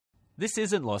This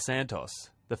isn't Los Santos,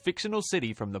 the fictional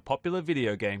city from the popular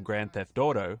video game Grand Theft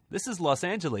Auto. This is Los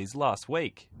Angeles last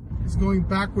week. It's going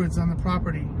backwards on the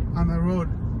property, on the road.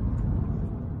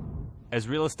 As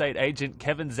real estate agent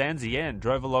Kevin Zanzian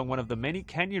drove along one of the many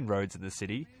canyon roads in the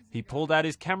city, he pulled out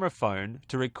his camera phone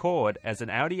to record as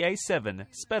an Audi A7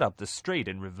 sped up the street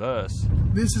in reverse.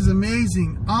 This is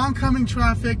amazing. Oncoming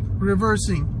traffic,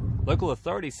 reversing. Local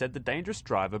authorities said the dangerous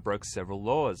driver broke several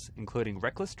laws, including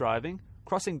reckless driving,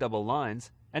 crossing double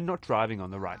lines, and not driving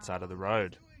on the right side of the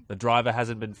road. The driver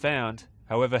hasn't been found.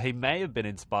 However, he may have been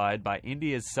inspired by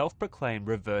India's self-proclaimed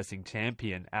reversing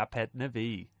champion, Apet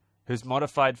Navi, whose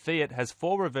modified Fiat has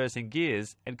 4 reversing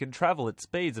gears and can travel at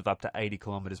speeds of up to 80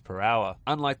 km per hour.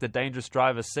 Unlike the dangerous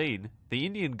driver seen, the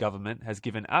Indian government has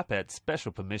given Apet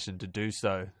special permission to do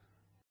so.